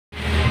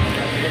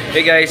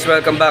Hey guys,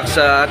 welcome back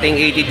sa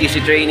ating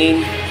ATTC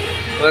training.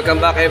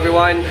 Welcome back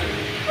everyone.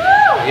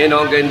 Yun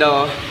o, ganda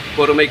o.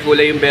 Puro may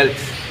kulay yung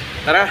belts.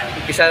 Tara,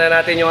 umpisa na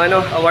natin yung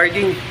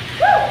awarding.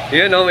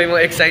 Yun o, may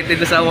mga excited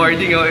na sa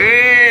awarding o.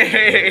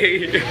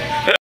 Hey!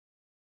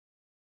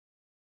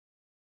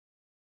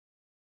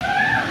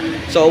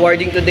 So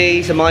awarding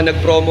today sa mga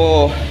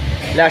nag-promo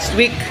last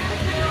week.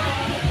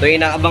 Ito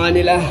yung inaabangan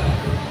nila.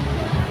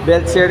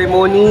 Belt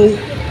ceremony,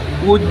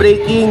 wood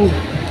breaking.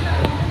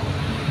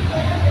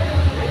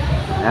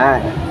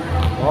 Yan.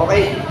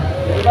 Okay.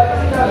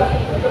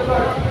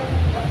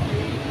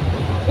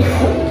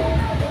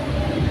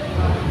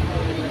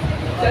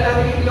 Isa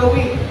namin yung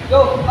glowing.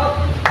 Go! Up!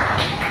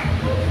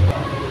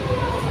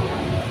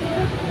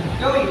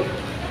 Glowing!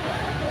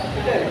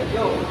 Then,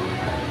 go!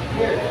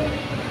 Here.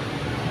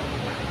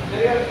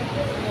 There.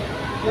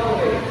 Go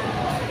away.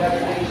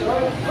 That's the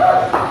short.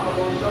 Short.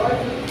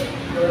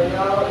 You're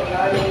now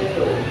aligning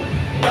the low.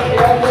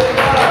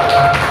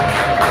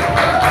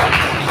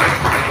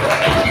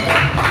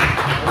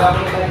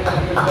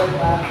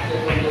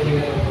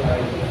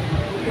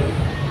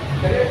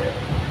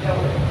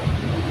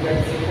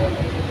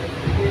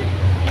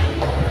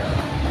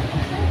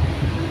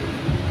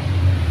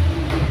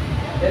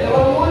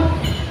 Dalawang moon.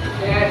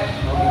 Yes.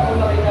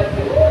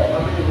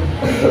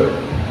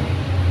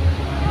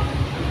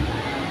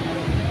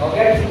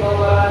 Okay, sino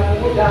maraming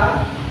moon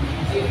ha?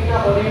 Sige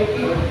na, kung ano yung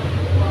kick.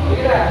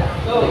 Sige na.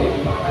 Go.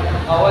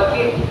 What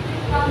kick?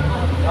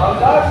 Down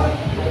dogs.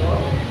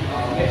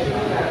 Yes,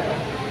 yun na.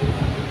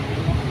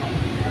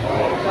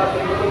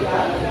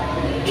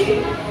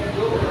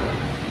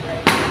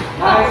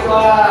 Nice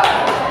one!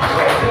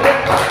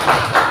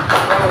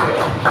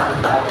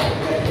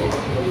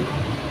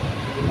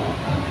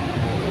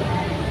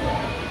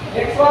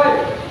 Next one,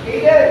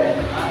 Aiden!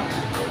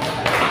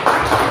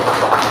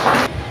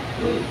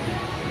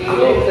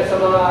 Aiden, isa sa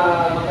mga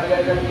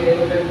matagal ng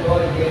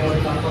kilo-control,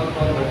 kilo-control.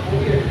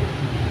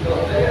 So,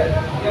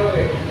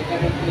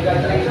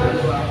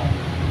 congratulations.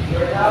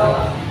 You're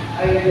now,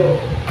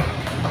 Aiden.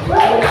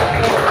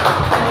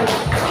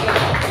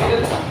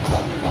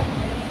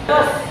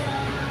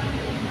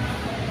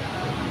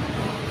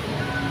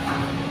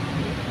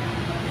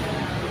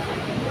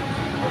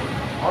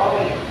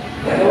 Okay.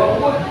 Dalawang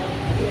foot.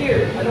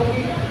 Here. Anong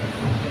week?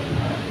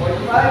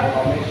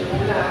 45? Okay, sure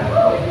muna.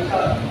 Okay,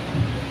 stop.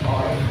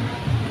 Okay.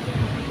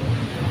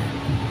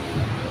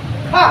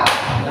 Ha!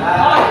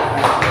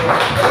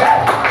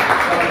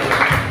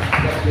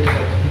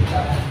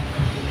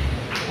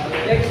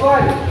 Next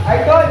one.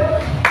 Icon.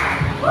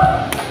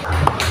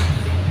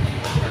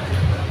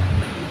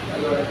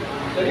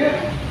 Salut.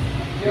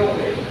 Yo,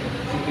 okay.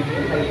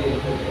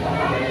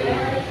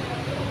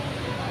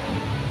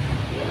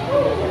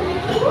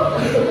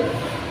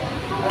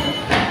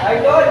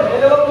 Idol,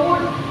 dalawang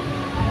moon.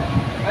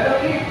 Ano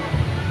kick?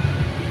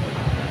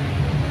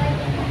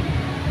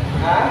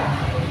 Ha?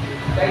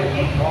 Side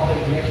kick? Okay,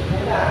 next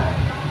muna.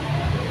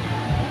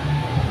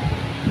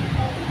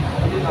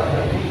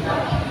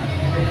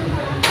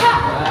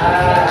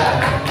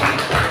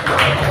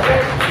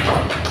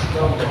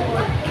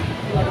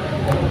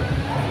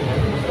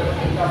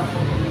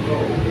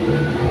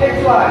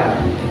 Next one.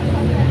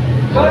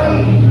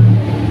 Johnny.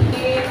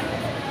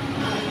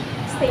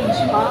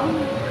 Stage mom.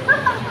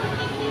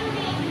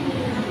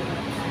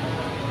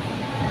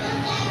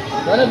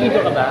 Ano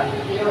dito ka ba? Ha?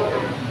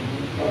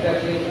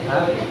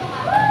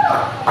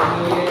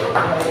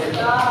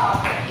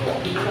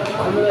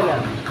 Ano na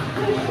lang?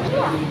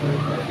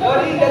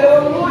 Lori,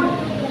 dalawang moon.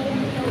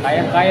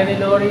 Kaya-kaya ni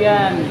Lori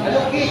yan.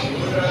 Anong kick?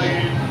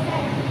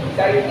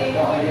 Side kick?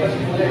 Okay, mas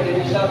mula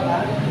din yung shot,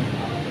 ha?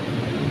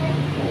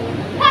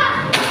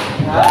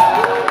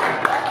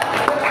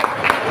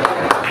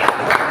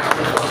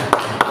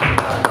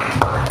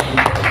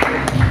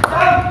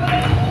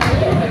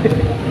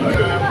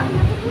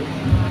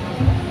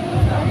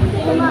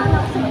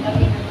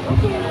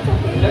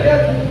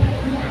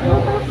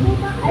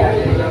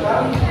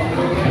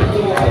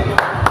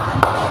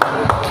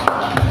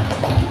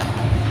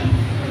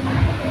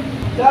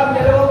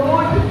 Dalawang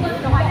moon.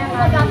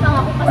 Nagatang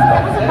ako kasi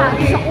ako sa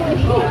pagod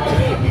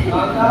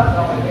sa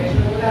kulit.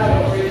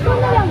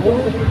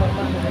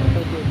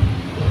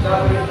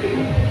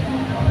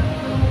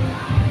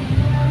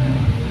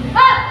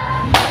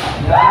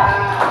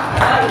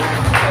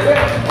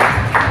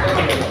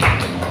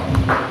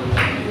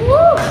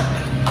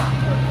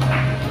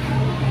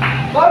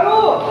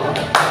 Baru!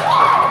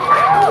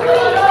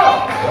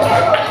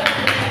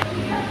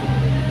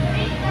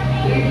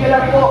 Trivia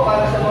lang po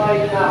para sa mga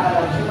hindi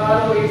nakakalam. Si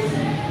Maru is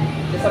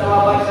sa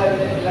mga bansa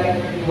na nag-line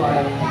ng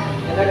UI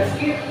na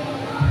nag-skip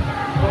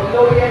from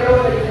low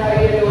yellow na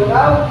high yellow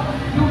now.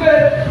 You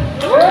can!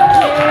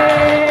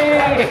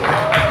 Yay!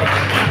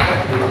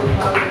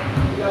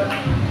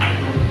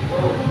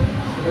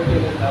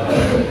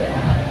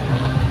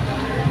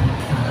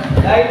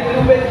 Dahil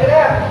blue belt ka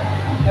na,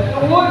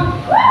 nagtungod!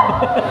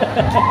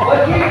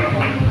 One kick!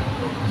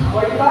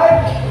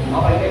 45?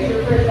 Okay, next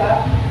your first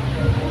ha.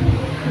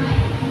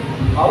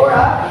 Power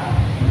ha.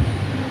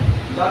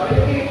 Jump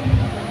and kick.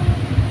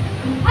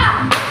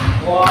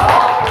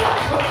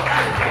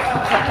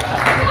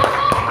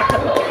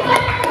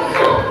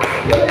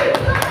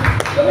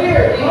 Come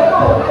here.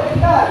 No.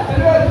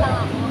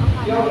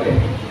 Okay.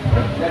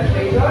 That's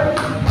station.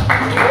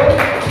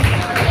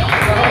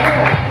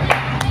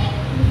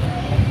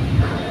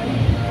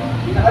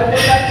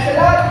 Nakalbot natin sa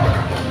lahat.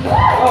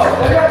 Oh,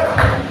 sarap.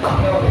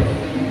 Okay.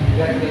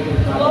 That's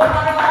station.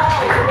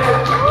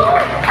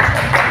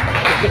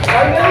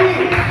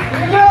 Finally! Here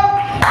we go!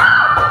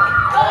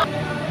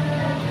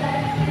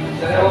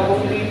 Sa naman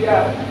pong trivia,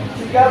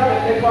 si Gab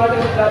nag-follow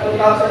sa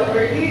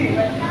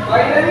 2013.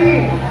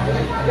 Finally!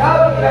 Gab,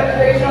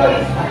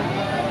 congratulations!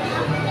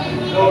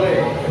 Okay.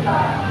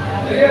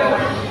 Sige.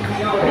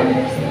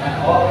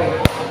 Okay.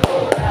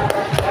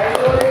 Dahil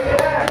tuloy ka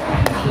na.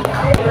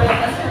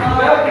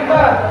 Gab, di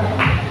ba?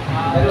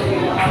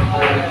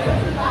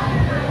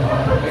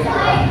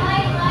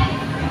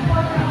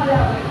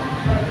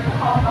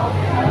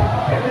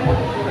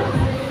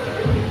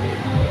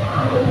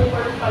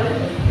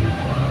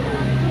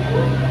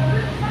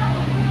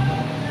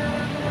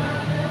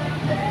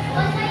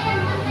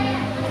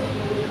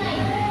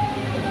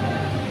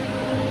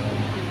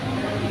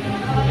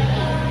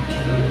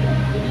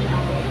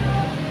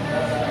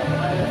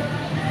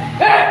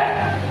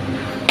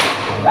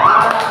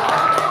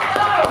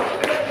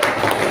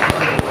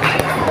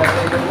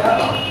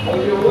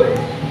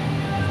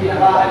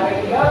 Pinakahan ka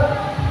nila.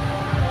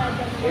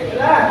 Ito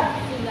na.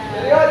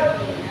 Seriod.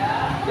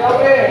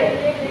 Okay.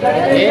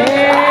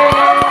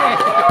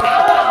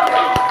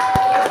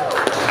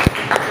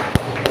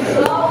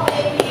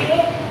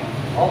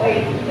 Okay.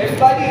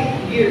 Everybody,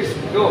 gears.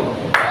 Go.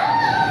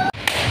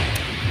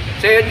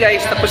 So yun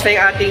guys, tapos na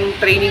yung ating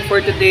training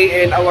for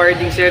today and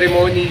awarding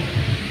ceremony.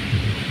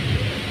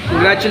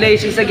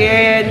 Congratulations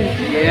again.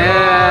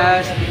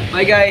 Yes.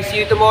 Bye guys.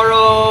 See you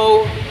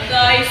tomorrow.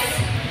 Guys!